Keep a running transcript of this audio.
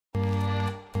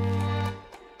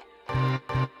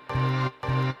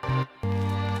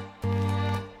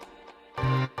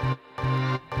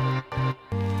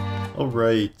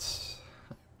Alright,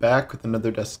 back with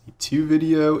another Destiny 2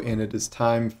 video, and it is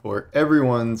time for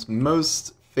everyone's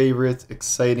most favorite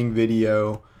exciting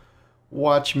video.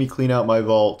 Watch me clean out my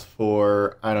vault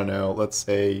for, I don't know, let's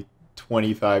say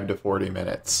 25 to 40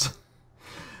 minutes.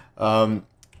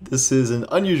 This is an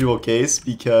unusual case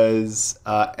because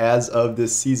as of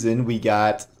this season, we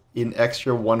got an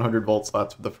extra 100 vault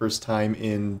slots for the first time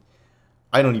in,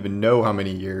 I don't even know how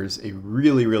many years, a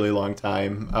really, really long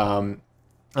time.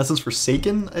 Since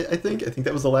Forsaken, I think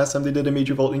that was the last time they did a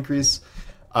major vault increase,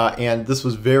 and this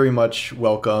was very much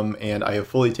welcome, and I have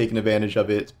fully taken advantage of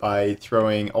it by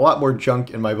throwing a lot more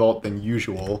junk in my vault than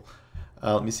usual.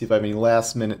 Let me see if I have any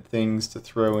last minute things to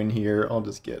throw in here. I'll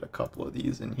just get a couple of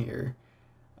these in here.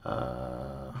 Do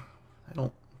I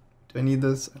need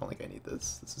this? I don't think I need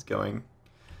this. This is going,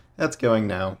 that's going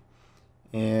now.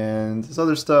 And this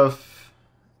other stuff,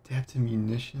 adaptive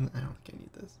munition, I don't think I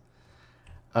need this.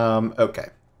 Okay.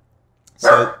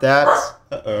 So that's,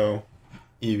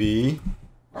 EV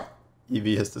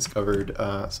has discovered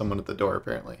someone at the door,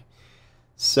 apparently.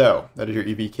 So, that is your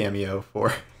EV cameo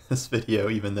for this video,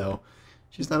 even though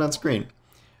she's not on screen.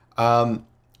 I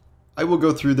will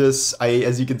go through this.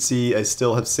 As you can see, I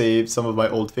still have saved some of my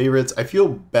old favorites. I feel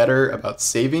better about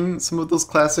saving some of those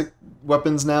classic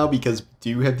weapons now because we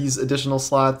do have these additional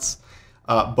slots.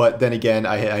 But then again,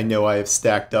 I know I have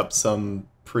stacked up some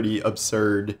pretty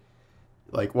absurd,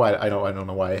 like, why I don't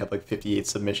know why I have like 58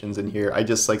 submissions in here. I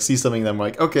just like see something that I'm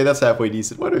like, okay, that's halfway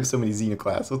decent. Why do I have so many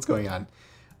Xenoclasts? What's going on?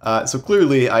 So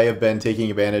clearly I have been taking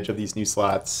advantage of these new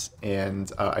slots, and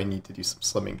I need to do some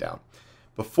slimming down.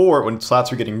 Before, when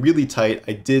slots were getting really tight,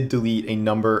 I did delete a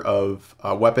number of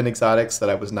weapon exotics that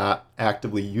I was not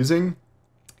actively using,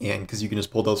 and because you can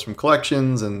just pull those from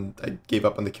collections, and I gave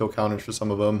up on the kill counters for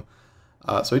some of them.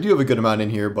 So I do have a good amount in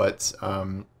here, but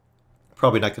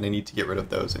probably not going to need to get rid of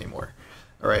those anymore.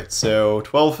 Alright, so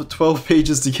 12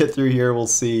 pages to get through here. We'll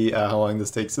see how long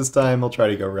this takes this time. I'll try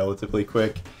to go relatively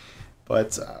quick,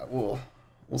 but we'll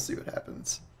see what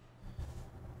happens.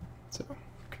 So,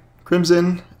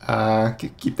 Crimson,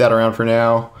 keep that around for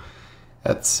now.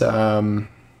 That's gotten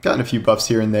a few buffs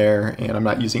here and there, and I'm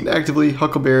not using it actively.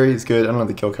 Huckleberry is good. I don't have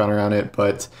the kill counter on it,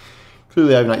 but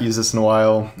clearly I've not used this in a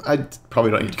while. I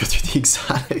probably don't need to go through the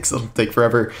exotics. It'll take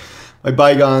forever. My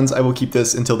Bygones, I will keep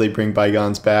this until they bring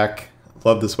Bygones back.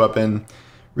 Love this weapon.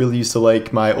 Really used to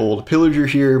like my old Pillager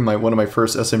here, one of my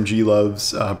first SMG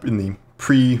loves in the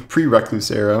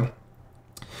pre-Recluse era.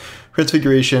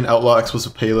 Transfiguration, Outlaw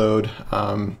Explosive Payload.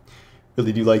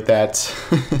 Really do like that,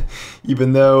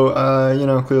 even though, you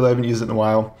know, clearly I haven't used it in a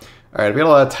while. Alright, I've got a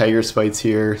lot of Tiger Spites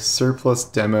here. Surplus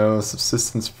Demo,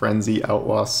 Subsistence Frenzy,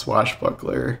 Outlaw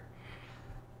Swashbuckler.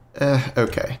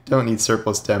 Okay, don't need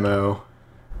Surplus Demo.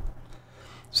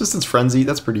 Subsistence Frenzy,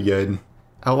 that's pretty good.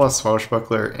 Outlaw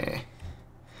Swashbuckler,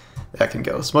 that can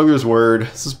go. Smuggler's Word,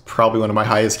 this is probably one of my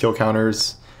highest kill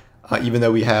counters, even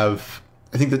though we have,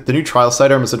 I think that the new trial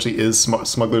sidearm essentially is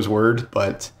Smuggler's Word,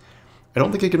 but I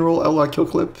don't think I can roll Outlaw Kill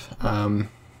Clip.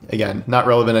 Again, not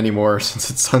relevant anymore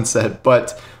since it's sunset,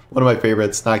 but one of my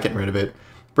favorites, not getting rid of it.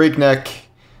 Breakneck,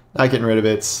 not getting rid of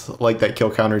it. Like that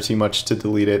kill counter too much to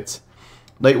delete it.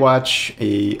 Nightwatch,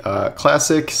 a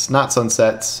classic, not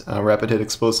sunset, rapid hit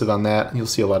explosive on that. You'll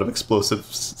see a lot of explosive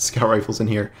scout rifles in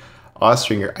here.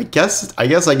 Austringer, I guess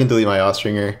I can delete my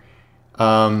Austringer.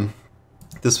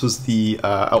 This was the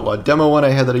Outlaw Demo one I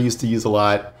had that I used to use a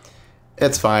lot.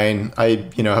 It's fine. I,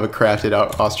 have a crafted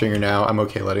out Austringer now. I'm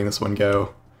okay letting this one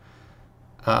go.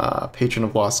 Patron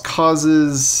of Lost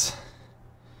Causes.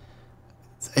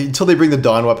 Until they bring the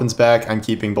Dawn weapons back, I'm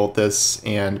keeping both this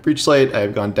and Breachlight.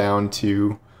 I've gone down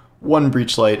to one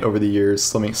Breachlight over the years,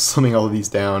 slimming all of these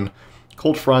down.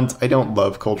 Cold Front, I don't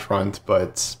love Cold Front,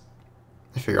 but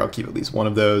I figure I'll keep at least one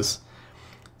of those.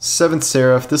 Seventh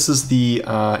Seraph, this is the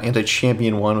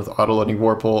anti-champion one with auto-loading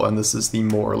Vorpal, and this is the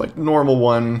more like normal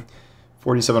one.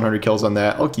 4,700 kills on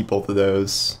that. I'll keep both of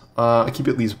those. I'll keep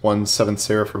at least one 7th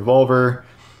Seraph Revolver.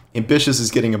 Ambitious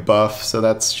is getting a buff, so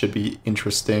that should be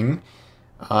interesting.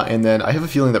 And then I have a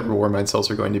feeling that Reward Mind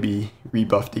Cells are going to be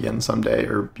rebuffed again someday,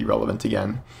 or be relevant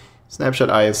again.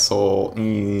 Snapshot Eye of Soul.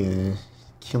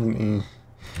 Killing.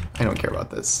 I don't care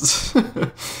about this.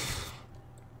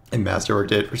 I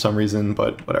masterworked it for some reason,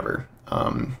 but whatever.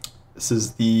 This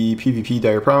is the PvP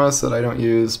Dire Promise that I don't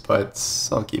use, but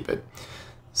I'll keep it.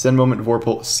 Zen Moment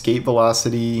Vorpal, Escape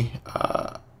Velocity.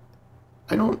 I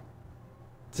don't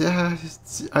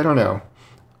know.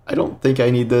 I don't think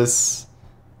I need this.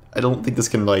 I don't think this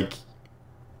can, like,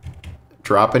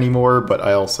 drop anymore, but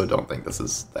I also don't think this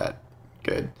is that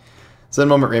good. Zen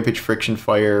Moment Rampage Friction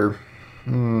Fire.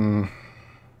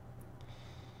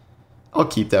 I'll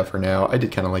keep that for now. I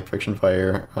did kind of like Friction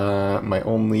Fire.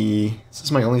 This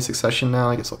is my only Succession now.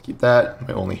 I guess I'll keep that.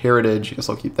 My only Heritage. I guess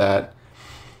I'll keep that.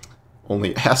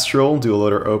 Only Astral. Dual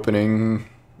Loader Opening.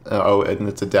 Oh, and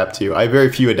it's Adept too. I have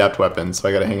very few Adept weapons, so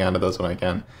I gotta hang on to those when I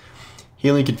can.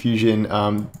 Healing Confusion.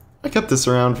 I kept this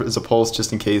around as a pulse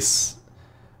just in case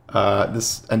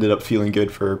this ended up feeling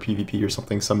good for PvP or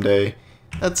something someday.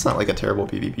 That's not like a terrible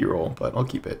PvP roll, but I'll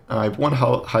keep it. I have one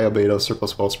High Albedo,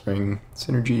 Surplus Wellspring,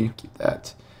 Synergy, keep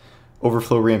that.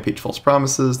 Overflow, Rampage, False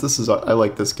Promises. I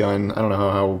like this gun. I don't know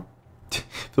how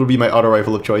if it'll be my auto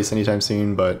rifle of choice anytime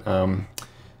soon, but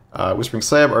Whispering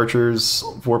Slab, Archers,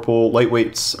 Vorpal,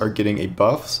 Lightweights are getting a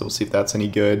buff, so we'll see if that's any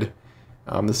good.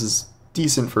 This is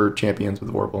decent for champions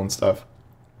with Vorpal and stuff.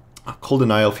 Cold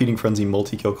Denial, Feeding Frenzy,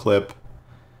 Multi-Kill Clip.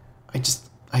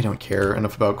 I don't care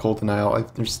enough about Cold Denial. I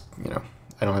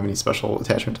don't have any special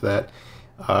attachment to that.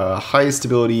 High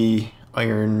Stability,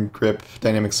 Iron Grip,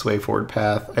 Dynamic Sway, Forward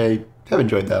Path. I have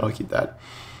enjoyed that. I'll keep that.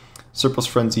 Surplus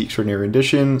Frenzy, Extraordinary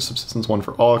Rendition. Subsistence 1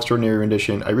 for all, Extraordinary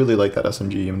Rendition. I really like that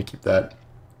SMG. I'm going to keep that.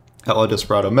 Outlaw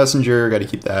Desperado Messenger. Got to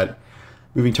keep that.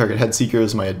 Moving Target Headseeker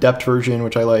is my Adept version,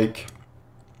 which I like.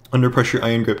 Under Pressure,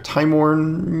 Iron Grip, Time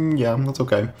Worn. Yeah, that's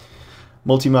okay.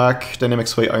 Multi-Mach, Dynamic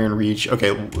Sway, Iron Reach.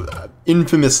 Okay,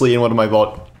 infamously in one of my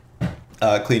vault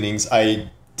cleanings, I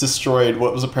destroyed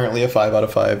what was apparently a 5 out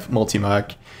of 5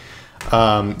 Multi-Mach.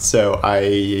 So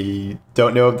I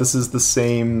don't know if this is the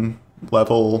same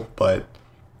level, but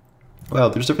wow,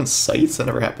 there's different sights. That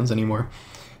never happens anymore.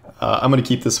 I'm going to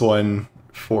keep this one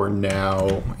for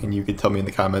now, and you can tell me in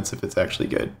the comments if it's actually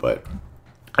good. But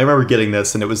I remember getting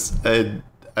this, and it was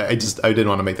I didn't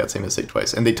want to make that same mistake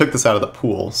twice. And they took this out of the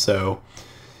pool, so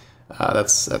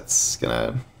that's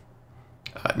gonna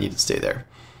need to stay there.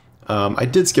 I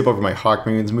did skip over my Hawk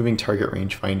Moons, Moving Target,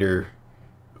 Rangefinder,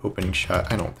 Opening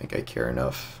Shot. I don't think I care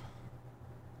enough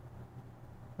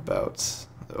about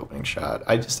the Opening Shot.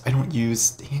 I don't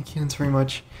use hand cannons very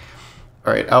much.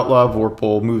 All right, Outlaw,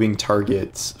 Vorpal, Moving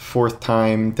Target, 4th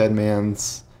Time,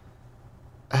 Deadman's.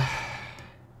 I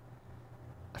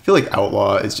feel like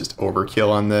Outlaw is just overkill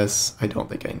on this. I don't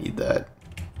think I need that.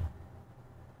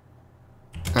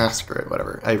 Screw it,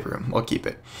 whatever. I have room. I'll keep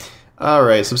it.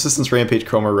 Alright, Subsistence Rampage,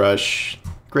 Chroma Rush.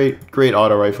 Great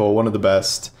auto rifle, one of the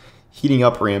best. Heating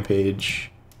Up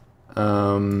Rampage.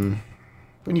 I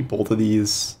need both of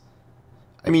these.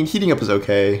 I mean, Heating Up is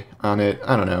okay on it.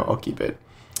 I don't know, I'll keep it.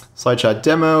 Slideshot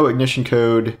Demo, Ignition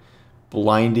Code,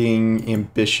 Blinding,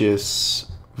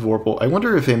 Ambitious, Vorpal. I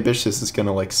wonder if Ambitious is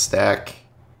gonna like stack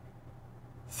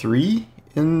 3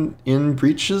 in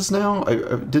breaches now. I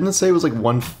didn't it say it was like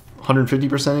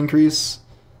 150% increase?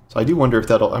 So I do wonder if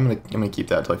that'll. I'm gonna keep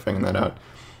that until I figure that out.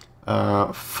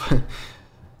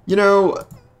 You know,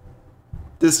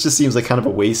 this just seems like kind of a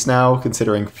waste now,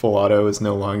 considering full auto is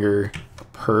no longer a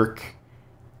perk.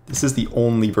 This is the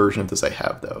only version of this I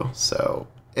have though, so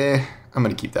I'm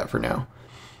gonna keep that for now.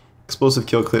 Explosive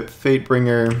Kill Clip,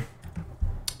 Fatebringer,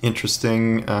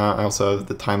 interesting. I also have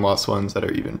the time loss ones that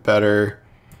are even better.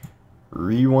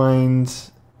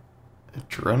 Rewind,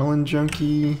 Adrenaline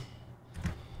Junkie.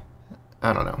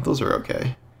 I don't know, those are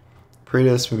okay.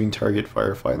 Praetus, Moving Target,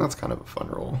 Firefly, and that's kind of a fun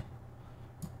roll.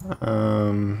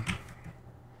 Yeah,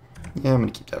 I'm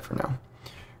gonna keep that for now.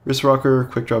 Wrist Rocker,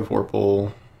 Quick Draw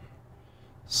Vorpal,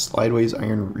 Slideways,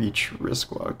 Iron Reach,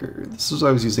 Risk Walker. This is what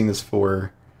I was using this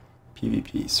for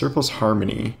PvP. Surplus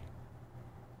Harmony.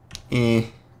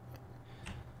 I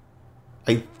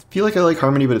feel like I like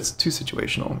Harmony, but it's too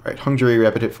situational. Right, Hung Jury,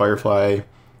 Rapid Hit, Firefly.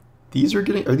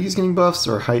 Are these getting buffs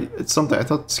or height? It's something. I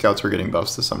thought Scouts were getting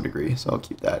buffs to some degree, so I'll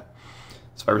keep that.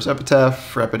 Survivor's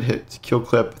Epitaph, Rapid Hit, Kill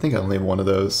Clip. I think I only have one of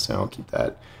those, so I'll keep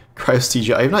that.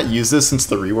 Cryosthesia. I have not used this since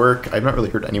the rework. I've not really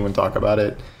heard anyone talk about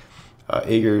it.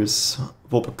 Aegers,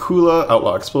 Volpacula,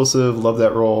 Outlaw Explosive. Love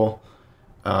that roll.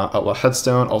 Outlaw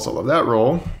Headstone. Also love that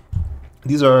roll.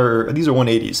 These are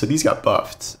 180s, so these got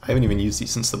buffed. I haven't even used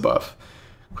these since the buff.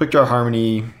 Quick Draw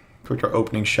Harmony. Quick Draw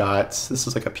Opening Shots. This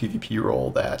is like a PvP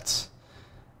roll that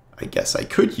I guess I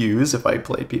could use if I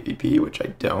played PvP, which I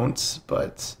don't,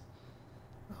 but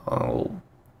I'll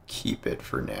keep it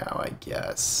for now, I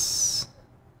guess.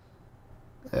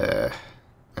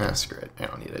 Screw it. I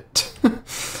don't need it.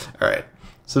 Alright.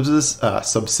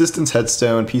 Subsistence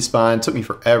Headstone, Peace Bond. Took me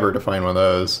forever to find one of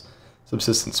those.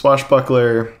 Subsistence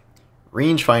Swashbuckler,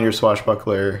 Rangefinder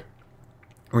Swashbuckler,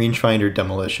 Rangefinder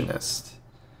Demolitionist.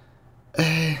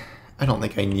 I don't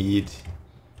think I need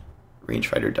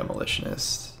Rangefinder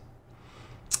Demolitionist.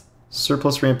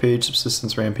 Surplus Rampage,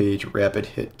 Subsistence Rampage, Rapid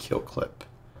Hit, Kill Clip.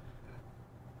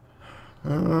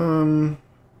 I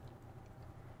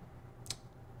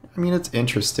mean, it's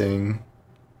interesting,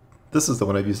 This is the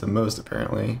one I've used the most,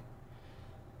 apparently.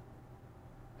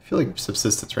 I feel like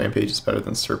Subsistence Rampage is better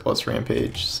than Surplus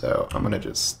Rampage, so I'm gonna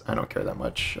just, I don't care that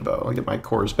much about, I'll get my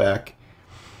cores back.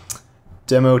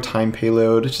 Demo Time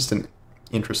Payload, it's just an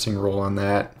interesting roll on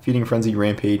that. Feeding Frenzy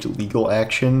Rampage, Legal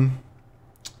Action.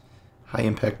 High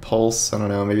Impact Pulse, I don't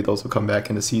know, maybe those will come back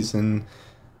into season.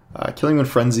 Killing Wind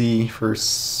Frenzy for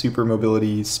super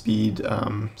mobility, speed,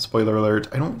 spoiler alert.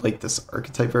 I don't like this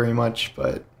archetype very much,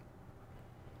 but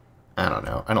I don't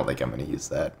know. I don't think I'm going to use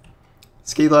that.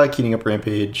 Scalelike, Heating Up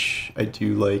Rampage, I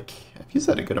do like, I've used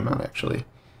that a good amount actually.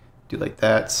 Do like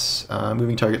that.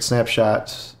 Moving Target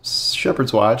Snapshot,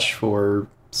 Shepherd's Watch for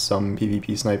some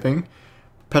PvP sniping.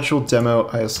 Perpetual Demo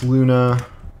IS Luna,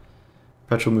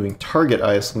 Perpetual Moving Target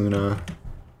IS Luna.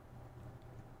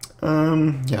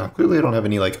 Yeah, clearly I don't have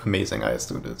any like amazing IS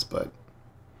Lunas, but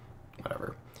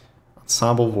whatever.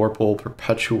 Ensemble Vorpal,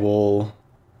 Perpetual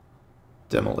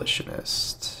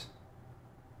Demolitionist.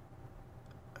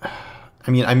 I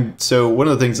mean, so one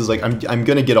of the things is like I'm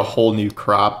gonna get a whole new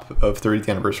crop of 30th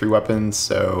anniversary weapons,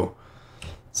 so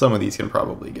some of these can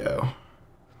probably go.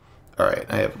 All right,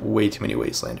 I have way too many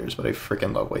Wastelanders, but I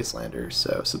freaking love Wastelanders.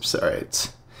 So all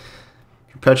right,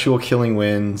 Perpetual Killing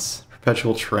Winds,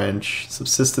 Perpetual Trench,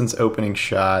 Subsistence Opening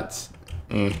Shot.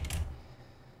 I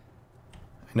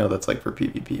know that's like for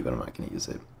PvP, but I'm not gonna use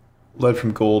it. Lead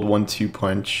from Gold, 1-2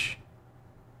 punch.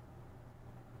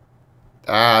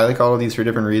 I like all of these for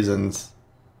different reasons.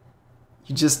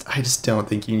 I just don't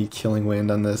think you need Killing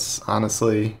Wind on this,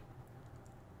 honestly.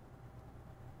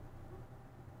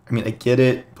 I mean, I get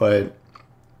it, but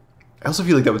I also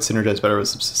feel like that would synergize better with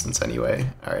Subsistence anyway.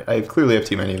 Alright, I clearly have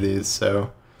too many of these,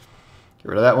 so get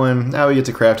rid of that one. Now we get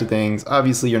to crafted things.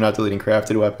 Obviously, you're not deleting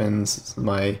crafted weapons. This is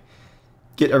my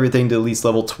get everything to at least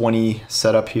level 20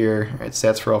 setup here. Alright,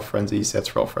 stats for all frenzy, stats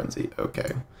for all frenzy.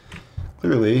 Okay.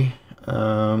 Clearly,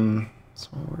 small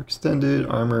war extended,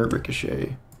 armor,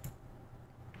 ricochet.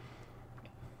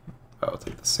 Oh, it's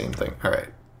like the same thing. All right.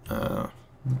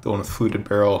 The one with fluted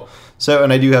barrel. So,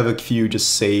 and I do have a few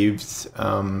just saved.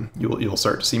 You'll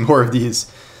start to see more of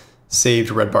these saved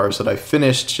red bars that I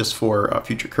finished just for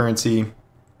future currency.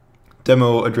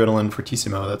 Demo Adrenaline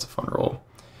Fortissimo. That's a fun roll.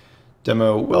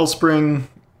 Demo Wellspring.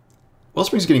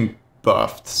 Wellspring's getting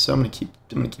buffed, so I'm gonna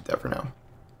keep that for now.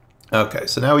 Okay,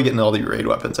 so now we get into all the raid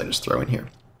weapons I just throw in here.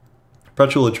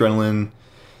 Perpetual Adrenaline,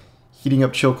 Heating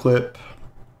Up Chill Clip,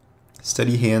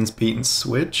 Steady Hands Bait and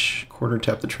Switch, Corner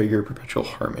Tap the Trigger, Perpetual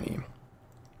Harmony.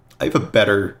 I have a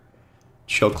better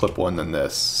Chill Clip one than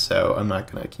this, so I'm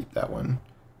not going to keep that one.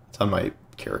 It's on my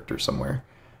character somewhere.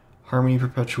 Harmony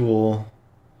Perpetual.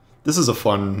 This is a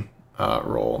fun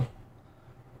roll.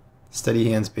 Steady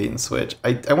Hands Bait and Switch.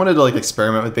 I wanted to like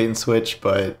experiment with Bait and Switch,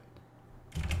 but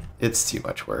it's too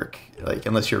much work. Like,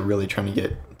 unless you're really trying to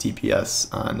get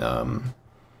DPS on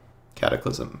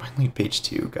Cataclysm. Finally, page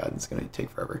 2. God, it's going to take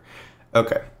forever.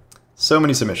 Okay. So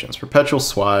many submissions. Perpetual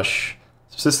Swash.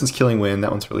 Subsistence Killing Wind.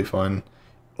 That one's really fun.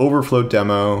 Overflow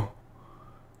Demo.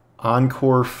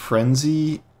 Encore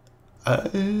Frenzy.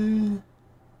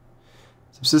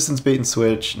 Subsistence Bait and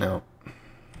Switch. No.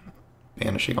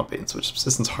 Banishing all Bait and Switch.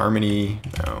 Subsistence Harmony.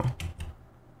 No.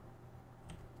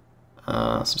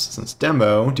 Subsistence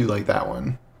Demo. Do like that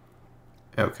one.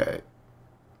 Okay.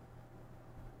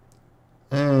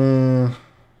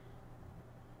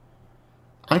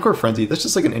 Encore Frenzy, that's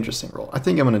just like an interesting roll. I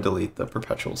think I'm going to delete the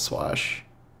Perpetual Swash.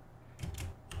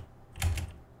 You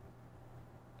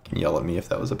can yell at me if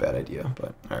that was a bad idea,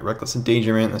 but alright, Reckless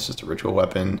Endangerment, that's just a ritual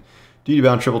weapon. Duty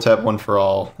Bound Triple Tap, 1 for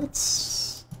all.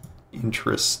 That's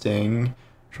interesting.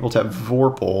 Triple Tap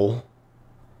Vorpal.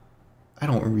 I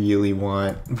don't really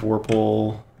want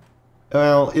Vorpal.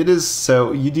 Well, it is,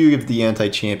 so you do give the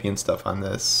anti-champion stuff on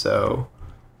this, so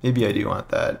maybe I do want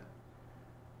that.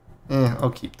 I'll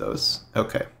keep those.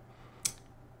 Okay.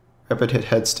 Rapid Hit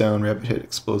Headstone, Rapid Hit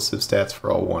Explosive, Stats for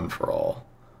all, 1 for all.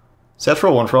 Stats for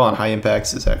all, 1 for all on high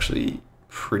impacts is actually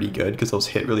pretty good because those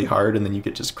hit really hard and then you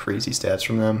get just crazy stats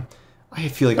from them. I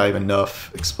feel like I have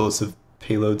enough explosive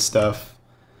payload stuff.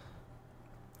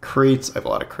 Crates, I have a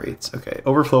lot of crates. Okay,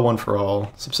 Overflow 1 for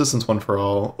all, Subsistence 1 for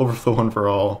all, Overflow 1 for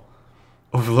all,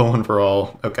 Overflow 1 for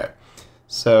all. Okay,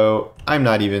 so I'm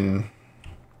not even...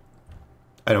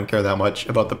 I don't care that much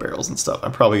about the barrels and stuff.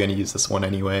 I'm probably going to use this one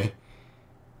anyway.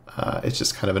 It's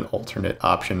just kind of an alternate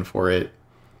option for it.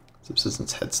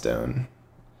 Subsistence Headstone.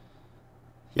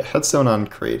 Yeah, Headstone on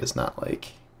crate is not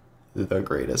like the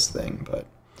greatest thing, but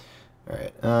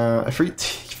alright. I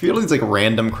feel these like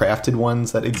random crafted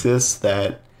ones that exist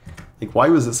that, like, why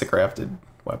was this a crafted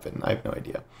weapon? I have no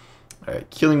idea. Alright,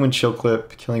 Killing Wind Chill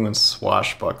Clip, Killing Wind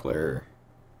Swashbuckler.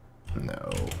 No,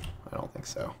 I don't think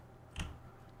so.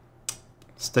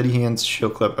 Steady Hands, Chill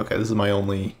Clip. Okay, this is my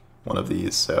only one of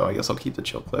these, so I guess I'll keep the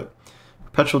Chill Clip.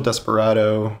 Perpetual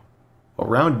Desperado,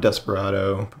 Well-Rounded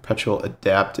Desperado, Perpetual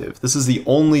Adaptive. This is the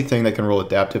only thing that can roll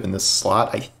Adaptive in this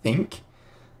slot, I think.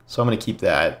 So I'm going to keep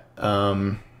that.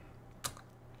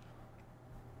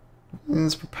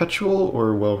 Is Perpetual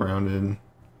or Well-Rounded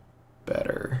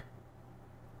better?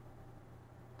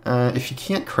 If you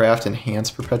can't craft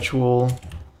Enhanced Perpetual,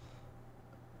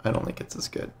 I don't think it's as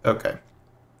good. Okay.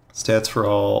 Stats for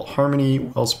all: Harmony,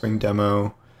 Wellspring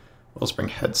Demo, Wellspring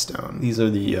Headstone. These are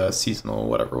the seasonal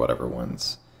whatever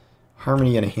ones.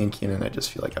 Harmony and a hand cannon, I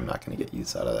just feel like I'm not going to get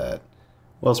use out of that.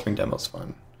 Wellspring Demo's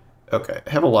fun. Okay, I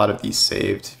have a lot of these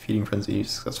saved. Feeding Frenzy,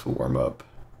 Successful Warm-Up.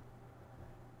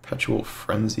 Perpetual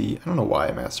Frenzy. I don't know why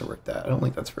I masterworked that. I don't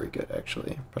think that's very good,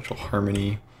 actually. Perpetual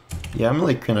Harmony. Yeah, I'm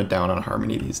like kind of down on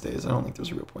Harmony these days. I don't think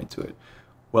there's a real point to it.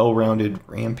 Well-Rounded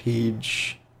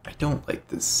Rampage. I don't like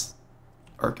this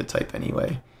archetype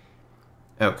anyway.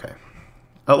 Okay.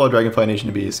 Outlaw Dragonfly, Nation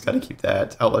of Beasts, gotta keep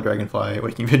that. Outlaw Dragonfly,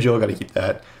 Waking Vigil, gotta keep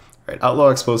that. Alright, Outlaw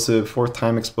Explosive, Fourth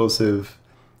Time Explosive,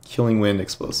 Killing Wind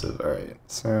Explosive. Alright,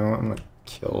 so I'm gonna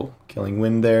kill Killing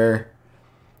Wind there.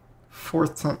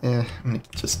 Fourth time, I'm gonna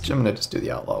just do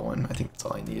the Outlaw one. I think that's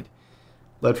all I need.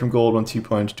 Lead from Gold, 1-2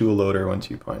 punch, Dual Loader,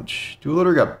 1-2 punch. Dual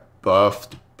Loader got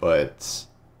buffed, but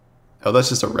oh, that's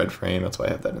just a red frame, that's why I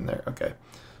have that in there. Okay.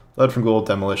 Lead from Gold,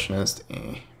 Demolitionist,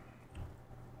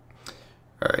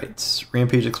 Alright,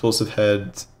 Rampage, Explosive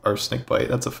Head, Arsenic Bite,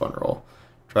 that's a fun roll.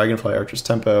 Dragonfly, Archer's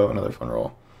Tempo, another fun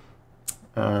roll.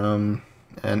 And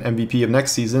MVP of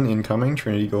next season, incoming,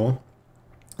 Trinity Goal.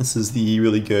 This is the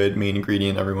really good main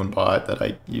ingredient everyone bought that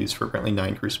I used for apparently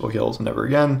 9 Crucible kills and never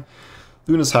again.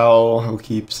 Luna's Howl, I'll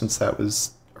keep since that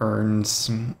was earned.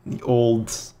 My old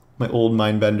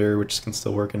Mindbender, which can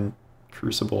still work in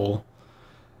Crucible.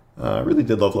 Really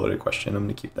did love Loaded Question, I'm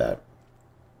going to keep that.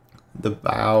 The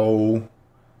Vow,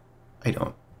 I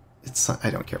don't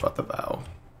care about the Vow.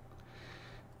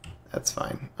 That's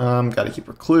fine. Gotta keep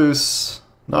Recluse.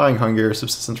 Gnawing Hunger,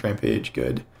 Subsistence Rampage,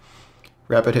 good.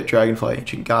 Rapid Hit Dragonfly,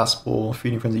 Ancient Gospel,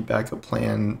 Feeding Frenzy Backup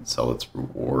Plan, Zealot's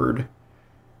Reward.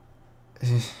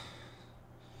 I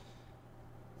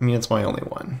mean, it's my only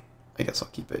one. I guess I'll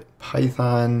keep it.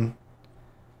 Python,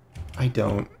 I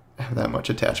don't have that much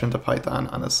attachment to Python,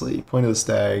 honestly. Point of the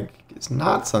Stag is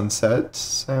not Sunset,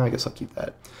 so I guess I'll keep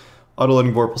that.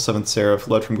 Autoloading Vorpal, 7th Seraph,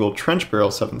 Lead from Gold, Trench Barrel,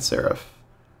 7th Seraph.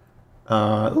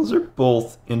 Those are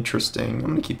both interesting. I'm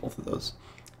going to keep both of those.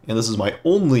 And this is my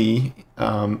only...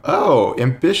 oh,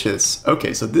 Ambitious.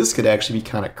 Okay, so this could actually be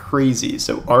kind of crazy.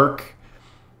 So Arc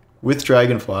with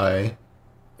Dragonfly,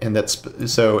 and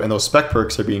and those spec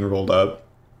perks are being rolled up.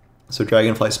 So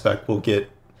Dragonfly spec will get...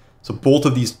 So both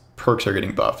of these perks are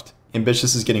getting buffed.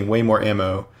 Ambitious is getting way more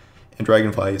ammo, and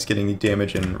Dragonfly is getting the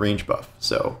damage and range buff.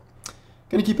 So,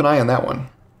 gonna keep an eye on that one.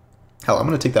 Hell, I'm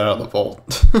gonna take that out of the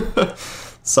vault.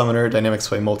 Summoner, Dynamic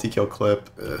Sway, Multi-Kill Clip.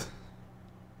 Ugh.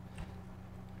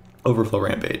 Overflow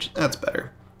Rampage, that's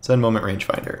better. Send Moment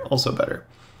Rangefinder, also better.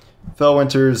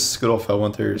 Fellwinters, good old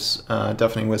Fellwinters.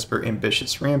 Deafening Whisper,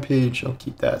 Ambitious Rampage. I'll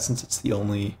keep that since it's the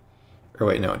only... Or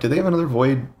wait, no. Do they have another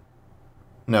Void?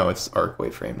 No, it's Arc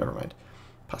Waveframe, never mind.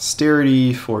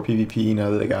 Posterity for PvP now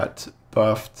that they got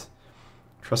buffed.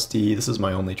 Trustee, this is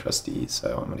my only Trustee,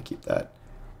 so I'm going to keep that.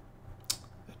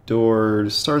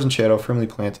 Adored, Stars and Shadow, Firmly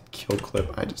Planted, Kill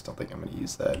Clip. I just don't think I'm going to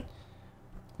use that.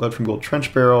 Lead from Gold,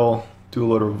 Trench Barrel, Dual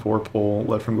Loader, Vorpal,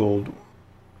 Lead from Gold,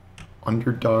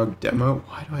 Underdog Demo.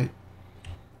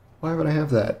 Why would I have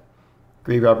that?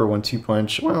 Grave Robber, 1-2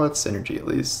 punch. Well, that's synergy at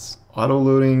least. Auto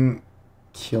loading,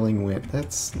 Killing Wind.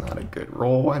 That's not a good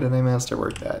roll. Why did I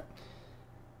masterwork that?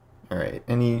 Alright,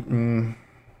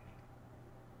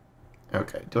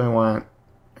 okay, do I want...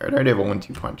 Alright, I already have a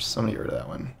 1-2 punch, so I'm gonna get rid of that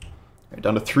one. Alright,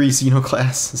 down to 3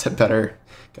 Xenoclass. Is that better?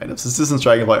 Kind of. Subsistence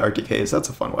Dragonfly, Arctic Haze. That's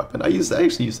a fun weapon. I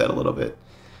actually used that a little bit.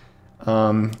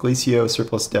 Glacio,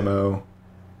 Surplus Demo,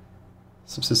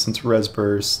 Subsistence Res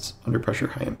Burst, Under Pressure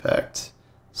High Impact,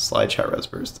 Slide Shot Res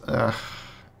Burst. I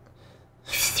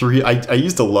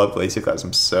used to love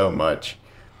Glacioclasm so much.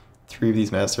 3 of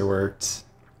these masterworked.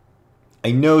 I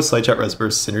know Slide Shot Res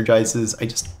Burst synergizes. I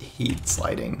just hate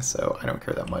sliding, so I don't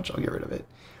care that much. I'll get rid of it.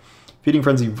 Feeding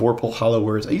Frenzy, Vorpal, Hollow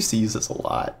Words. I used to use this a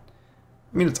lot.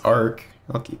 I mean, it's Arc.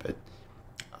 I'll keep it.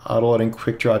 Autoloading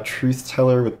Quick Draw Truth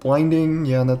Teller with Blinding.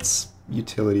 Yeah, that's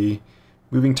utility.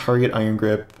 Moving Target, Iron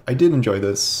Grip. I did enjoy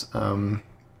this, at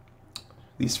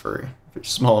least for a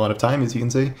small amount of time, as you can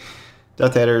see.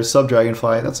 Death Adder, Sub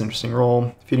Dragonfly. That's an interesting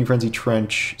roll. Feeding Frenzy,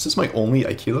 Trench. Is this my only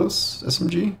Aikilos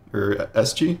SMG? Or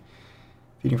SG?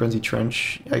 Feeding Frenzy,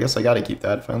 Trench. I guess I gotta keep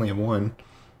that if I only have one.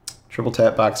 Triple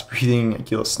Tap, Box Breathing,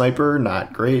 Aikilos Sniper.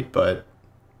 Not great, but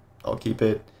I'll keep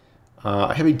it.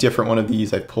 I have a different one of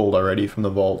these I've pulled already from the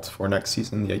vault for next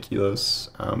season, the Aikilos,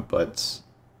 but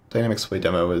Dynamic Sway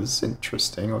demo is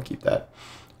interesting. I'll keep that.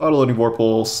 Auto-loading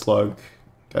Vorpal, Slug,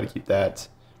 gotta keep that.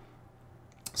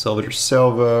 Salvager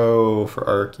Salvo for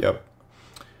Arc, yep.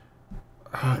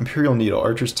 Imperial Needle,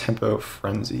 Archer's Tempo,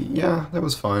 Frenzy. Yeah, that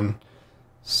was fun.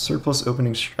 Surplus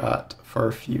Opening Shot,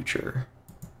 Far Future.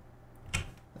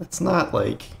 That's not,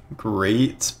 like,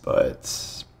 great,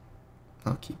 but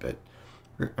I'll keep it.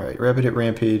 Alright, Rapid Hit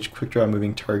Rampage, Quick Draw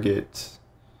Moving Target,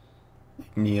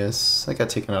 Igneous. I got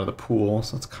taken out of the pool,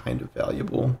 so that's kind of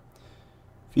valuable.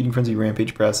 Feeding Frenzy,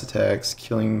 Rampage, Brass Attacks,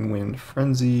 Killing Wind,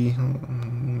 Frenzy.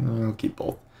 I'll keep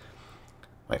both.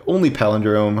 My only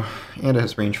Palindrome, and it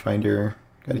has Rangefinder.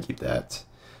 Gotta keep that.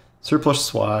 Surplus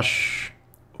Swash,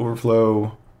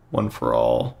 Overflow, One for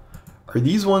All. Are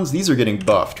these ones? These are getting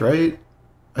buffed, right?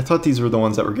 I thought these were the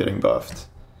ones that were getting buffed.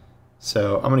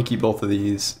 So I'm going to keep both of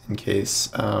these in case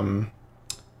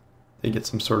they get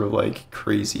some sort of like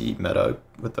crazy meta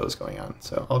with those going on.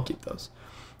 So I'll keep those.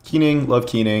 Keening, love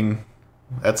Keening.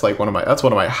 That's like one of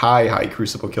my high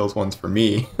Crucible kills ones for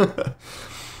me.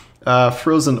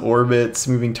 Frozen Orbits,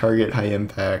 moving target, high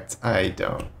impact. I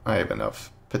have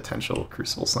enough potential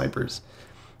Crucible snipers.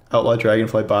 Outlaw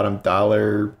Dragonfly bottom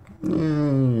dollar.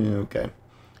 Okay.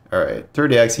 Alright,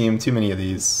 third axiom, too many of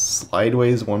these.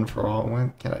 Slideways, one for all.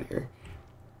 What? Get out of here.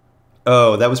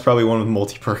 Oh, that was probably one with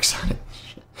multi-perks on it.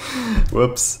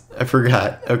 Whoops, I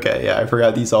forgot. Okay, yeah, I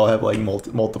forgot these all have like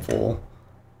multiple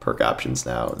perk options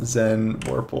now. Zen,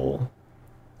 Vorpal.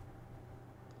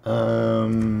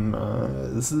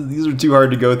 These are too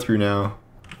hard to go through now.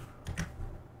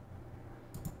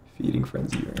 Feeding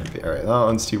Frenzy, alright, that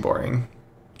one's too boring.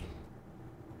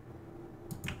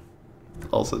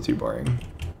 Also too boring.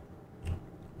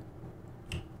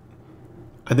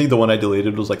 I think the one I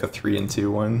deleted was like a 3 and 2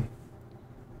 one.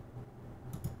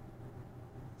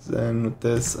 Then with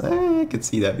this, I could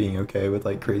see that being okay with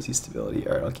like crazy stability.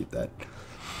 Alright, I'll keep that.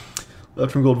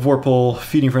 Left from Gold Vorpal,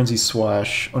 Feeding Frenzy,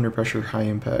 Swash, Under Pressure, High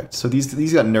Impact. So these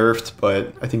got nerfed,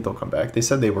 but I think they'll come back. They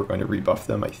said they were going to rebuff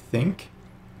them, I think.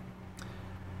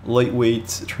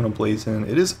 Lightweight, Eternal Blazon.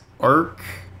 It is Arc.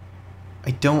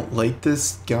 I don't like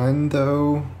this gun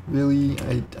though, really.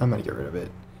 I'm gonna get rid of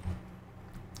it.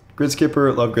 Grid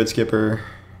Skipper, love Grid Skipper.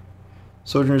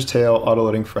 Sojourner's Tale,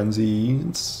 Autoloading Frenzy.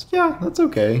 Yeah, that's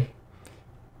okay.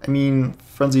 I mean,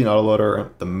 Frenzy and Autoloader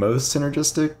aren't the most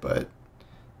synergistic, but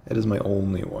it is my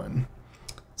only one.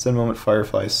 Zen Moment,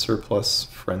 Firefly, Surplus,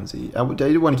 Frenzy. I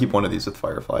did want to keep one of these with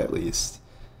Firefly at least,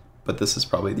 but this is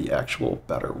probably the actual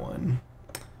better one.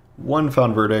 One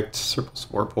Found Verdict, Surplus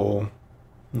Vorpal,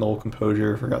 Null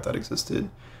Composure, forgot that existed.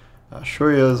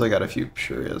 Shuryas, I got a few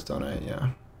Shuryas, don't I? Yeah.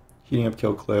 Heating Up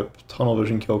Kill Clip, Tunnel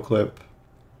Vision Kill Clip,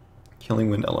 Killing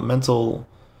Wind Elemental,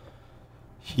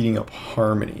 Heating Up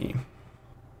Harmony.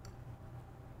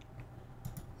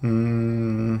 Yeah,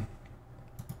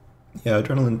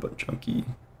 Adrenaline but Junkie.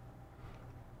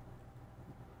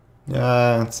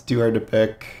 Yeah, it's too hard to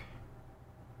pick.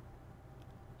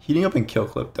 Heating Up and Kill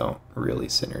Clip don't really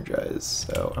synergize,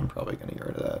 so I'm probably going to get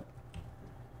rid of that.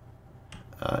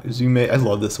 Uzume, I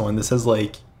love this one. This has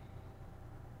like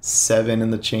 7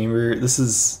 in the chamber. This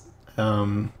is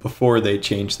before they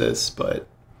changed this, but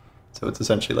so it's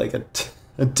essentially like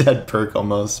a dead perk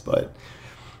almost, but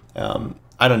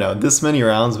I don't know. This many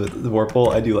rounds with the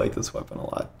Vorpal, I do like this weapon a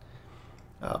lot.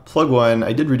 Plug one,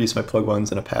 I did reduce my plug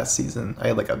ones in a past season. I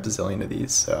had like a bazillion of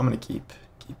these, so I'm gonna keep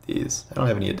these. I don't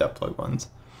have any adept plug ones.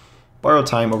 Borrow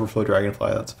Time, Overflow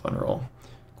Dragonfly, that's a fun roll.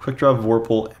 Quick Draw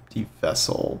Vorpal, Empty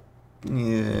Vessel.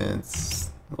 Yeah, it's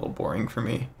a little boring for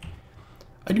me.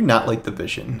 I do not like the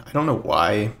vision. I don't know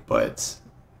why, but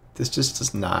this just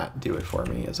does not do it for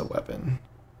me as a weapon.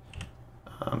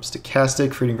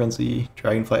 Stochastic, Freedom Frenzy,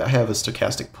 Dragonfly. I have a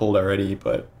Stochastic pulled already,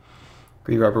 but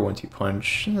Grave Robber 1-2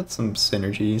 Punch. That's some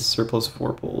synergy. Surplus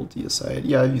Vorpal, Deicide.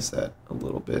 Yeah, I've used that a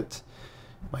little bit.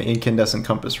 My Incandescent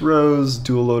Compass Rose,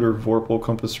 Dual Loader Vorpal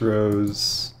Compass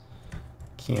Rose.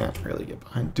 Can't really get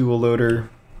behind Dual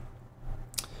Loader.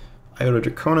 Iota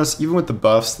Draconis. Even with the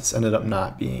buffs, this ended up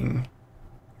not being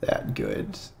that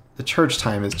good. The charge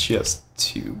time is just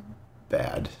too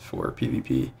bad for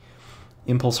PvP.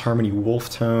 Impulse Harmony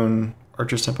Wolf Tone,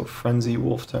 Archer's Tempo Frenzy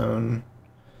Wolf Tone,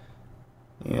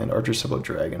 and Archer's Tempo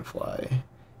Dragonfly.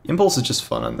 Impulse is just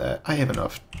fun on that. I have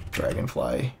enough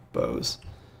Dragonfly bows,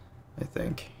 I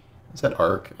think. Is that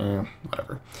Arc?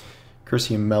 Whatever.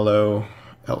 Cursium Mellow,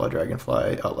 Outlaw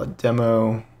Dragonfly, Outlaw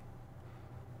Demo,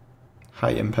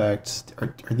 High Impact.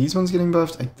 Are these ones getting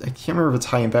buffed? I can't remember if it's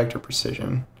High Impact or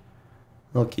Precision.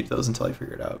 I'll keep those until I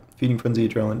figure it out. Feeding Frenzy,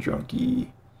 Adrenaline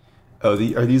Junkie, Oh,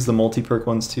 are these the multi-perk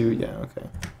ones too? Yeah, okay.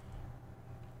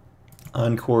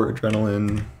 Encore,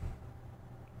 Adrenaline,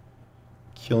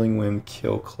 Killing Wind,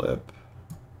 Kill Clip,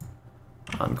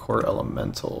 Encore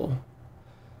Elemental.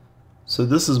 So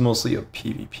this is mostly a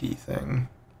PvP thing.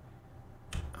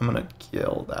 I'm gonna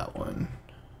kill that one.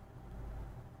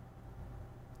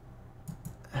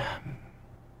 I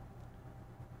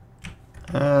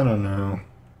don't know.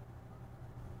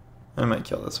 I might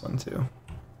kill this one too.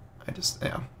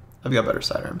 Yeah, I've got better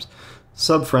sidearms.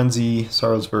 Sub Frenzy,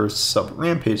 Sorrow's Verse, Sub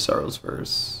Rampage, Sorrow's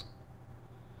Verse.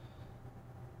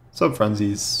 Sub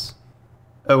Frenzies.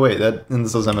 Oh wait, and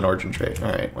this doesn't have an origin trait.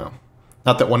 Alright, well.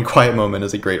 Not that One Quiet Moment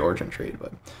is a great origin trait,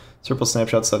 but Surplus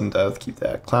Snapshot, Sudden Death, keep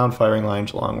that. Clown Firing Line,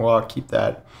 Long Walk, keep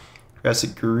that.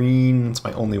 Jurassic Green, it's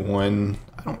my only one.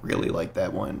 I don't really like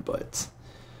that one, but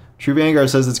True Vanguard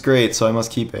says it's great, so I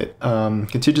must keep it.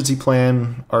 Contingency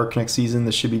Plan, Arc next season,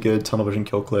 this should be good. Tunnel Vision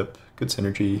Kill Clip, good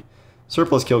synergy.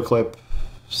 Surplus Kill Clip,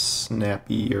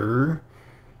 snappier.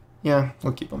 Yeah,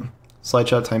 we'll keep them.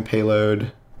 Slideshot Time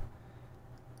Payload.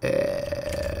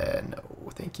 No,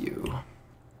 thank you.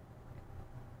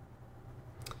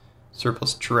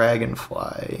 Surplus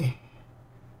Dragonfly.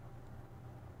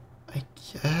 I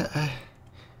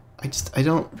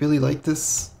don't really like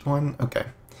this one. Okay.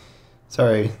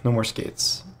 Sorry, no more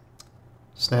skates.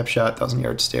 Snapshot,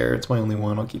 1,000-Yard Stare, it's my only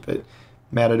one, I'll keep it.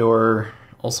 Matador,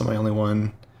 also my only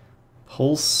one.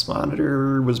 Pulse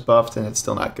Monitor was buffed and it's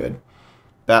still not good.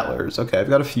 Battlers, okay, I've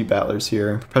got a few Battlers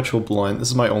here. Perpetual Blunt, this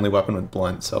is my only weapon with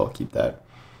Blunt, so I'll keep that.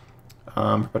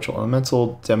 Perpetual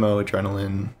Elemental, Demo,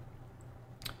 Adrenaline.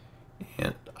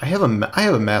 And I have a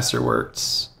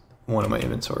Masterworks one in my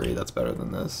inventory that's better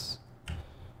than this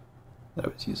that I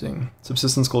was using.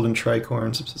 Subsistence Golden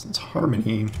Tricorn, Subsistence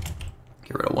Harmony.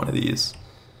 Get rid of one of these.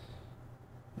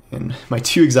 And my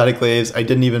 2 exotic glaives, I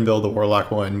didn't even build the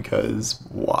Warlock one because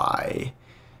why?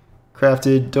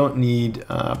 Crafted, don't need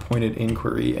Pointed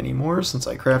Inquiry anymore since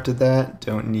I crafted that.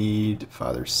 Don't need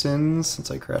Father Sins since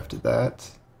I crafted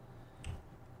that.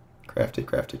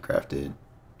 Crafted.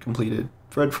 Completed.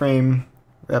 Thread Frame,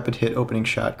 Rapid Hit, Opening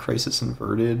Shot, Crisis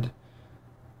Inverted.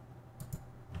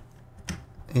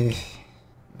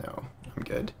 No, I'm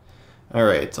good.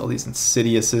 Alright, all these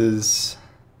Insidiouses.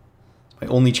 My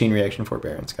only chain reaction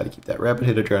forbearance. Gotta keep that. Rapid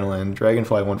Hit Adrenaline.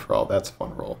 Dragonfly One for All. That's a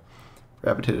fun roll.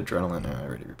 Rapid Hit Adrenaline. I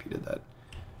already repeated that.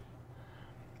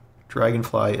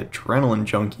 Dragonfly Adrenaline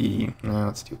Junkie. No,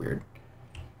 that's too weird.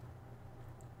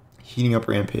 Heating Up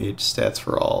Rampage. Stats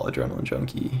for All. Adrenaline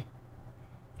Junkie.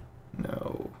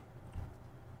 No.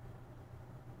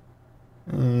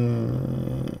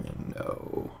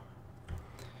 No.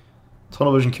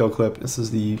 Tunnel Vision Kill Clip. This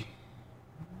is the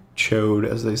chode,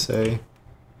 as they say.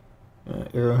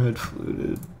 Arrowhead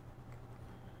Fluted.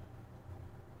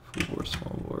 Full bore,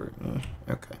 small bore.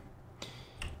 Okay.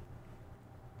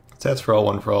 Stats for All,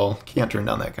 One for All. Can't turn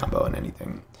down that combo in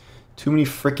anything. Too many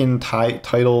frickin'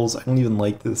 titles. I don't even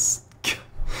like this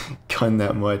gun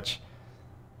that much.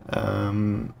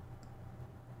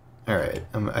 Alright,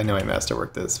 I know I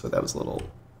masterworked this, but that was a little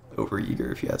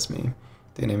over-eager if you ask me.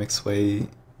 Dynamic Sway.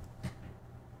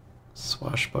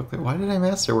 Swashbuckler. Why did I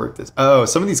masterwork this? Oh,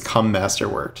 some of these come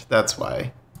masterworked. That's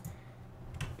why.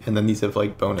 And then these have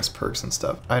like bonus perks and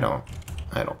stuff. I don't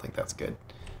think that's good.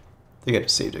 I think I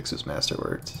just saved it because it was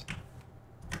masterworked.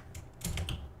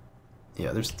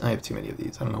 Yeah, I have too many of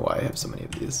these. I don't know why I have so many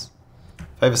of these.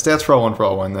 If I have a stats for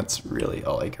all one, that's really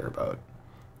all I care about.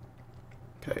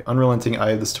 Okay, Unrelenting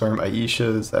Eye of the Storm,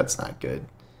 Aisha's, that's not good.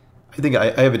 I think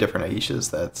I have a different Aisha's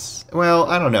that's, well,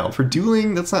 I don't know. For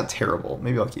dueling, that's not terrible.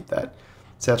 Maybe I'll keep that.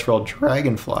 Stats for All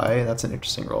Dragonfly, that's an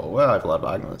interesting roll. Well, I have a lot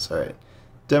of Agnos, alright.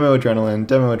 Demo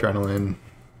Adrenaline.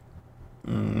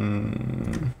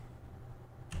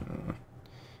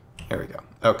 There we go.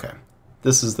 Okay.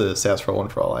 This is the stats for One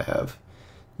for All I have.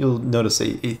 You'll notice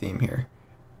a theme here.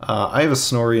 I have a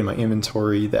Snorri in my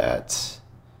inventory that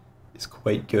is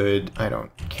quite good. I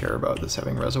don't care about this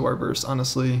having Reservoir Burst,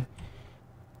 honestly.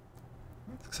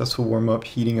 Successful warm-up,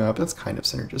 heating up, that's kind of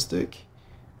synergistic.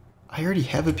 I already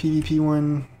have a PvP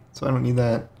one, so I don't need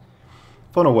that.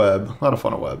 Funnel Web, a lot of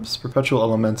Funnel Webs. Perpetual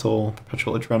Elemental,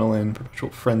 Perpetual Adrenaline, Perpetual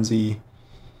Frenzy,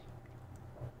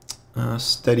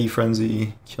 Steady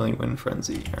Frenzy, Killing Wind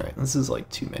Frenzy. Alright, this is like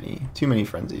too many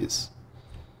frenzies.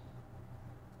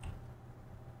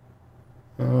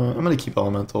 I'm gonna keep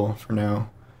Elemental for now.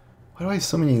 Why do I have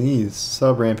so many of these?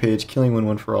 Sub Rampage, Killing Wind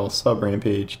One for All, Sub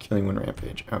Rampage, Killing Wind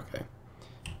Rampage. Okay.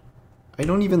 I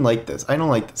don't even like this. I don't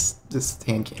like this this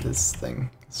thing, this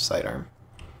sidearm.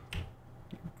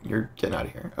 You're getting out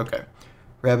of here. Okay.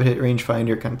 Rabbit Hit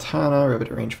Rangefinder, Katana, Rabbit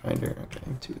Hit Rangefinder. Okay,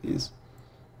 2 of these.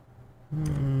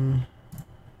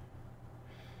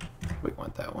 We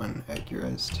want that one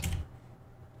accurized.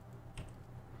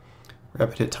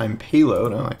 Rapid hit time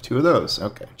payload. Oh, I have 2 of those.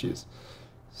 Okay, jeez.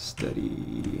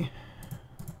 Steady.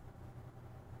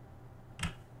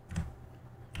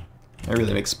 I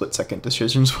really make split-second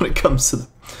decisions when it comes to the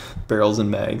barrels and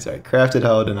mags. All right, crafted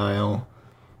Hollow Denial.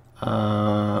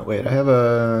 Wait, I have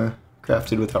a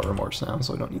crafted without remorse now,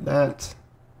 so I don't need that.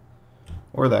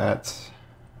 Or that.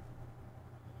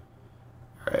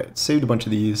 Alright, saved a bunch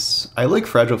of these. I like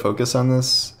Fragile Focus on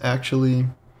this, actually.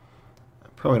 I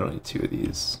probably don't need 2 of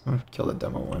these. I'm gonna kill the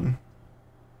demo one.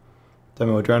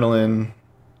 Demo Adrenaline. I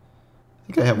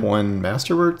think I have 1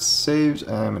 Masterworks saved.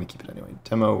 I'm gonna keep it anyway.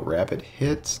 Demo Rapid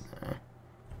Hit.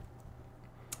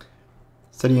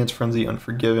 Steady Hands Frenzy,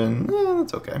 Unforgiven.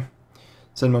 That's okay.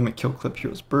 Zen Moment, Kill Clip,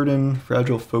 Hero's Burden.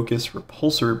 Fragile Focus,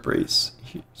 Repulsor Brace.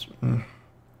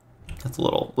 That's a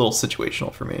little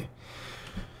situational for me.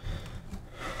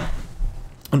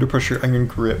 Under Pressure, Iron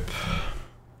Grip.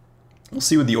 We'll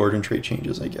see what the origin trait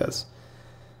changes, I guess.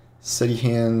 Steady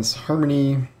Hands,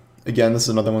 Harmony. Again, this is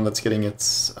another one that's getting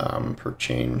its perk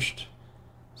changed.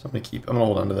 So I'm gonna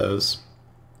hold on to those.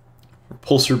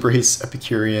 Repulsor Brace,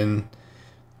 Epicurean.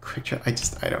 Quick Shot,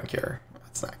 I don't care.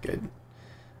 That's not good.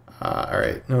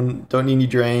 Alright, don't need any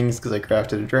Drangs because I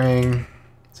crafted a Drang.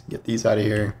 Let's get these out of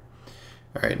here.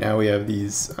 Alright, now we have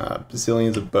these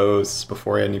bazillions of bows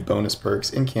before I had any bonus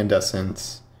perks.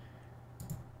 Incandescent.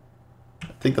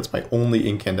 I think that's my only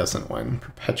incandescent one.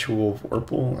 Perpetual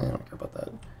Vorpal. I don't care about that.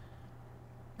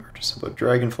 Or just about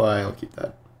Dragonfly. I'll keep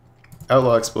that.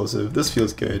 Outlaw Explosive. This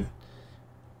feels good.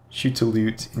 Shoot to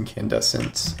Loot.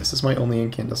 Incandescent. Is this my only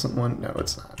incandescent one? No,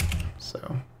 it's not.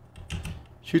 So,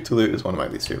 Shoot to Loot is one of my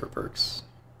least favorite perks.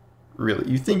 Really,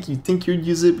 you think you'd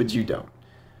use it, but you don't.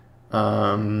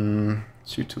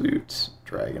 Shoot to Loot,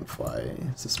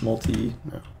 Dragonfly. Is this multi?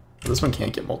 No. This one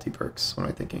can't get multi perks. What am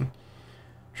I thinking?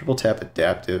 Triple tap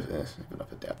adaptive. I have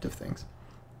enough adaptive things.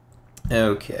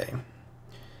 Okay.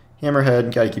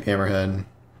 Hammerhead. Gotta keep Hammerhead.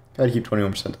 Gotta keep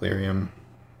 21% Delirium.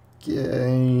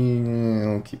 Okay,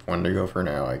 I'll keep Wendigo for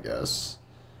now, I guess.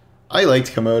 I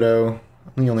liked Komodo.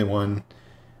 I'm the only one.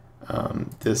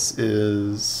 This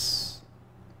is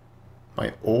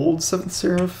my old 7th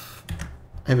Seraph.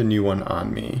 I have a new one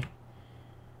on me.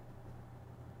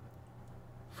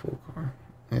 Full core.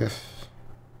 I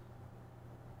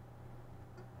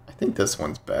think this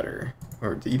one's better.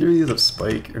 Or do either of these have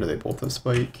Spike, or do they both have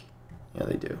Spike? Yeah,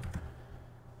 they do.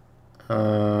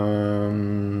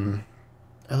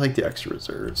 I like the extra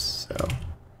reserves, so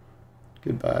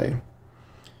goodbye.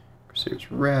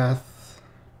 Crusader's Wrath.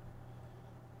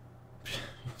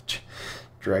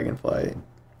 Dragonfly.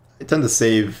 I tend to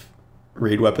save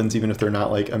raid weapons even if they're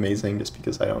not like amazing just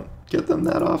because I don't get them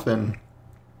that often.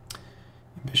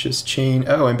 Ambitious Chain.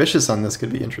 Oh, Ambitious on this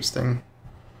could be interesting.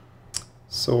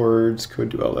 Swords, Code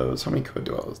Duellos. How many Code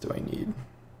Duellos do I need?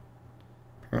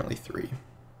 Apparently 3.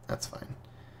 That's fine.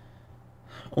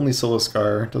 Only Solo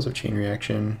Scar. Does have Chain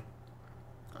Reaction.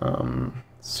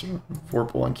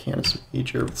 Vorpal on Canis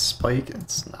Major with Spike.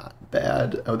 It's not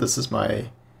bad. Oh, this is my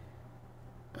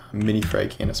mini Frag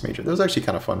Canis Major. That was actually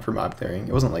kind of fun for mob clearing.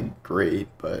 It wasn't like great,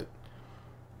 but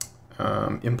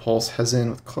Impulse Hezen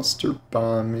with Cluster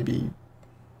Bomb, maybe.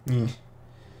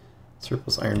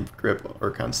 Surplus Iron Grip,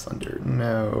 Orcon's Thunder.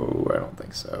 No, I don't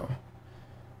think so.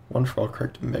 One for all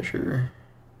correct measure.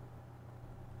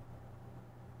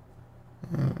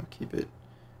 Keep it.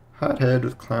 Hothead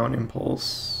with Clown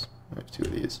Impulse. I have 2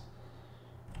 of these.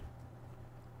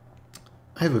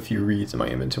 I have a few reeds in my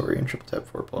inventory and triple tap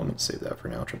Vorpal. I'm going to save that for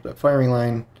now. Triple tap Firing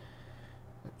Line.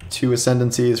 2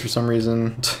 Ascendancies for some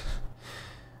reason.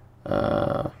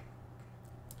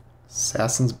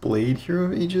 Assassin's Blade, Hero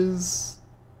of Ages.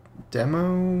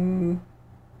 Demo.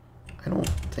 I don't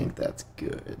think that's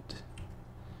good.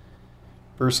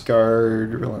 Burst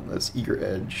Guard, Relentless, Eager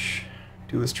Edge.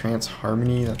 Duelist Trance,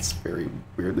 Harmony. That's very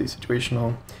weirdly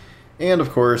situational. And of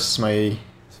course, my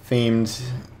famed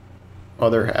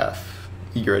other half,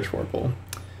 Eager Edge Vorpal.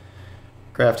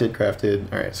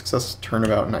 Crafted. Alright, Success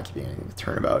Turnabout. I'm not keeping anything with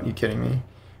Turnabout. Are you kidding me?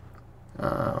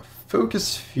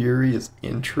 Focus Fury is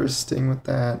interesting with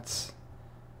that.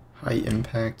 High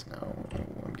Impact. No,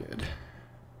 I'm good.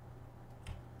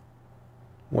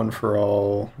 One for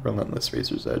All. Relentless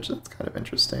Razor's Edge. That's kind of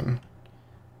interesting.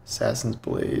 Assassin's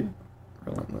Blade.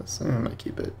 Relentless. I'm going to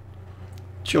keep it.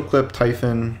 Chill Clip.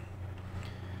 Typhon.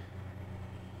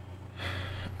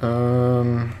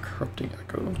 Corrupting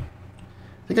Echo.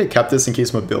 I think I kept this in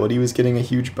case mobility was getting a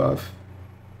huge buff.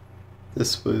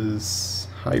 This was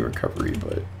high recovery,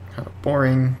 but kind of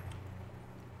boring.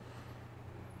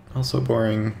 Also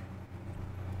boring.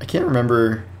 I can't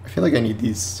remember. I feel like I need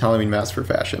these Halloween masks for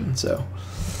fashion, so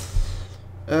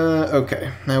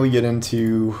Okay, now we get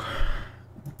into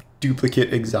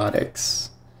duplicate exotics.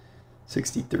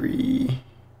 63,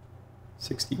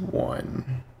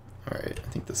 61. All right, I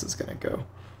think this is gonna go.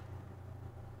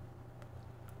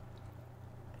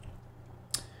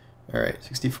 All right,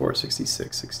 64,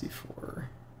 66, 64.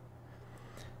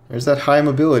 There's that high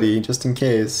mobility, just in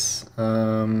case. I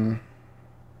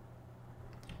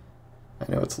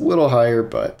know it's a little higher,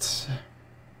 but...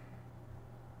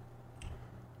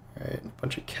 Alright, a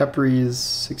bunch of Kepris,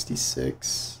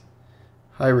 66.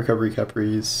 High recovery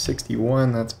Kepris,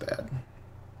 61, that's bad.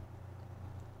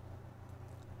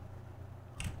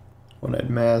 One-eyed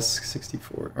mask,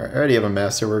 64. Alright, I already have a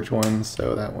masterworked one,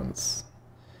 so that one's...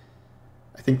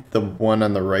 I think the one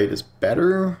on the right is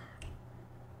better.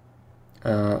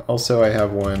 Also, I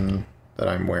have one that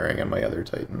I'm wearing on my other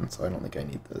Titan, so I don't think I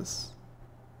need this.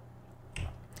 And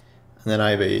then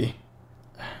I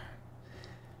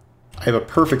have a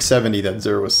perfect 70 that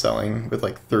Zero was selling with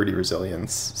like 30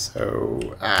 resilience.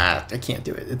 So I can't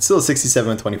do it. It's still a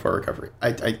 67 and 24 recovery.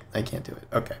 I can't do it.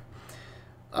 Okay.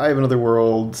 I have another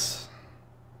world.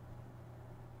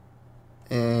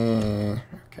 Okay.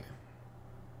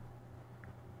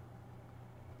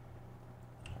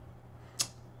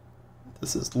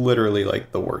 This is literally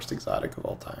like the worst exotic of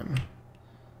all time.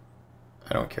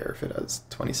 I don't care if it has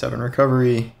 27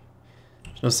 recovery.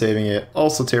 There's no saving it.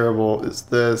 Also terrible is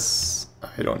this.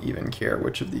 I don't even care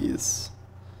which of these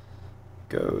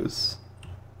goes.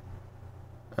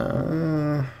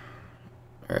 Alright,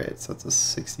 so that's a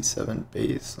 67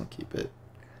 base. I'll keep it.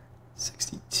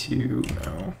 62,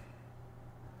 no.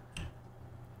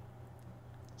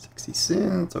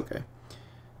 66, okay.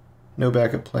 No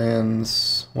backup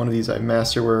plans. One of these I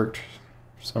masterworked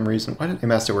for some reason. Why did I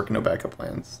masterwork no backup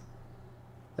plans?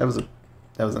 That was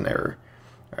an error.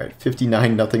 All right,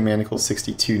 59 nothing manacles,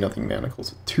 62 nothing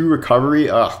manacles. 2 recovery.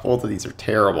 Ugh, both of these are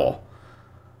terrible.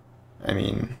 I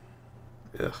mean,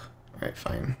 ugh. All right,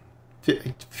 fine.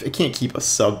 I can't keep a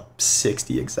sub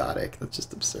 60 exotic. That's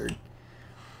just absurd.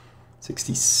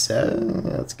 67.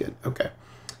 Yeah, that's good. Okay.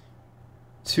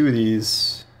 2 of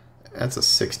these. That's a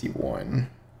 61.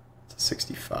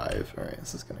 65. All right,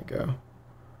 this is gonna go.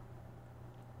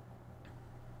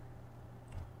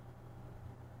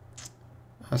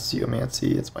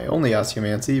 Osteomancy. It's my only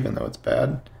Osteomancy, even though it's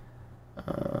bad.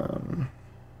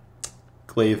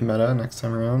 Glaive meta next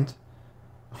time around.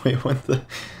 Wait, what the?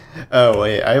 Oh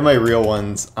wait, I have my real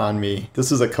ones on me.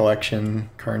 This is a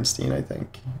collection Karnstein, I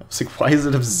think. I was like, why is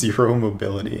it of 0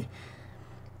 mobility?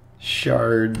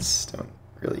 Shards. Don't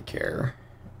really care.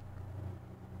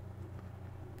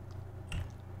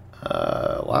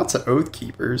 Lots of Oath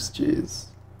Keepers, jeez.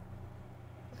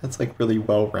 That's like really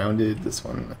well-rounded. This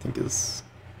one, I think, is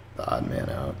the odd man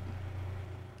out.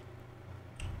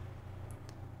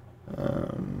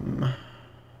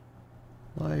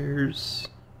 Liars.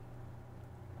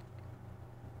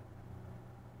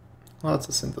 Lots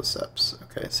of Synthoceps.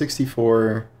 Okay,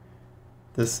 64.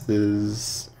 This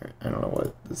is... I don't know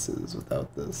what this is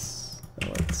without this.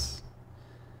 Oh, it's...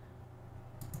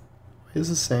 What is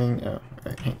this saying? Oh,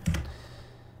 alright, hang on.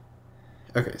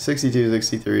 Okay, 62,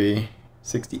 63,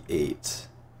 68.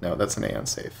 No, that's an Aeon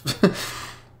safe.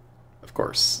 Of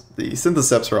course. The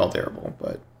Synthoceps are all terrible,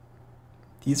 but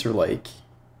these are like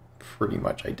pretty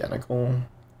much identical.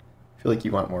 I feel like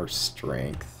you want more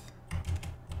strength.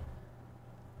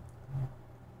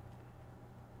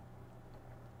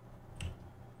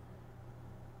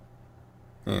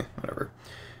 Whatever.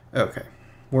 Okay.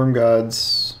 Worm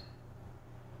Gods.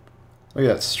 Look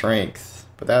at that strength,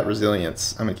 but that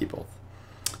resilience, I'm gonna keep both.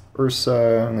 Ursa,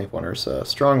 I only have one Ursa.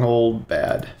 Stronghold,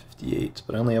 bad, 58,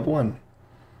 but I only have one.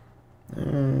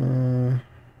 None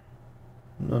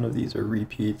of these are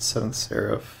repeats. 7th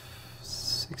Seraph,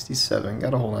 67,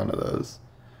 gotta hold on to those.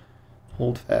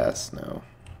 Hold fast, no.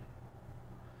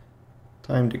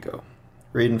 Time to go.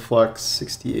 Raiden Flux,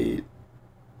 68.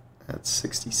 That's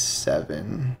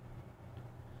 67.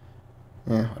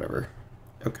 Yeah, whatever.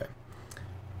 Okay.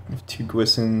 I have 2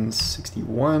 Gwissons,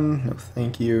 61. No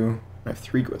thank you. I have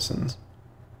 3 Gwissons.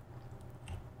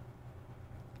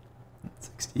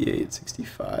 68,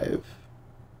 65.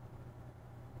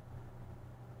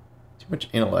 Too much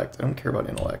intellect. I don't care about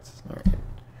intellect. Alright.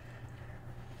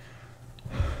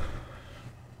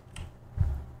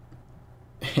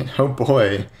 And oh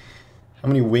boy. How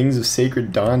many Wings of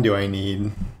Sacred Dawn do I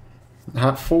need?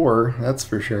 Not 4, that's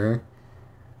for sure.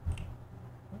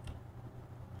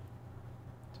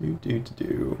 I'm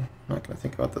not going to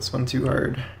think about this one too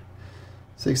hard.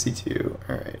 62.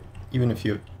 Alright. Even if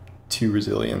you have 2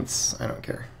 resilience, I don't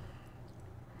care.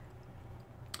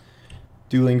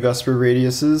 Dueling Vesper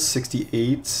radiuses,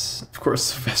 68. Of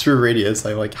course, Vesper radius,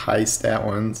 I like high stat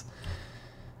ones.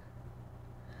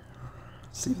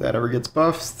 See if that ever gets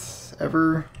buffed,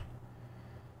 ever.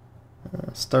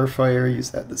 Starfire,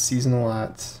 use that this season a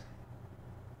lot.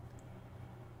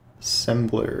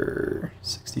 Assembler,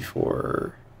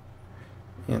 64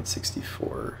 and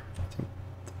 64. I think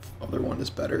the other one is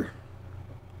better.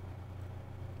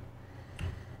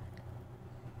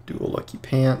 Dual Lucky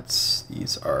Pants,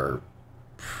 these are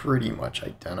pretty much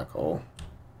identical.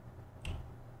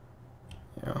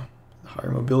 Yeah, the higher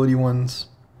mobility ones.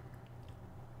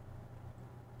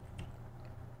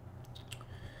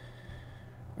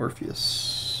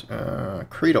 Orpheus,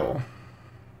 Cradle.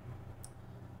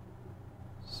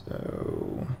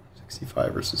 So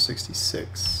 65 versus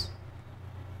 66.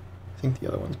 I think the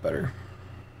other one's better.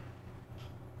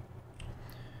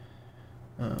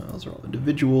 Those are all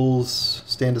individuals.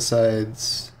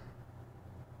 Stand-asides.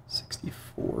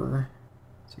 64,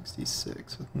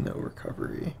 66 with no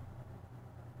recovery.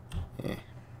 Eh.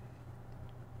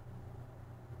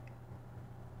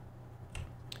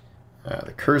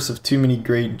 The Curse of Too Many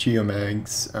Great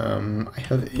Geomags. I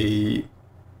have a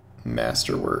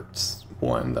Masterworks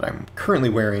one that I'm currently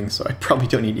wearing, so I probably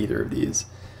don't need either of these.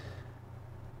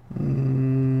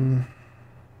 Kind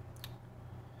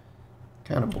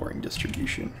of boring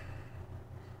distribution.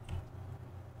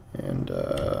 And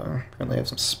apparently I have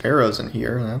some sparrows in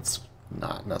here. That's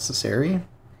not necessary.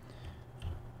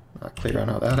 Not clear on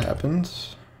how that happened.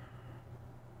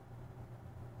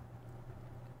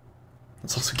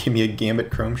 This also gave me a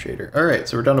Gambit Chrome shader. Alright,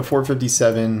 so we're down to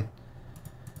 457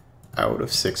 out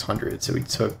of 600. So we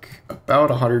took about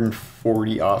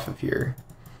 140 off of here.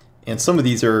 And some of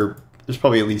these are, there's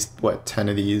probably at least, what, 10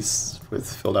 of these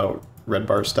with filled out red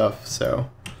bar stuff. So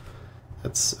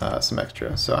that's some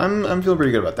extra. So I'm feeling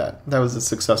pretty good about that. That was a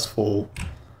successful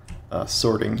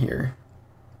sorting here.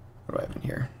 What do I have in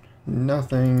here?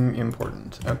 Nothing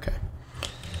important. Okay.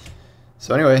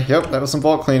 So anyway, yep, that was some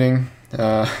vault cleaning.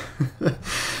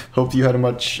 Hope you had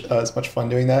as much fun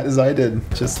doing that as I did.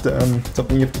 Just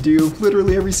something you have to do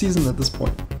literally every season at this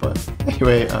point. But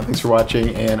anyway, thanks for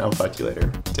watching, and I'll talk to you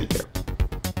later. Take care.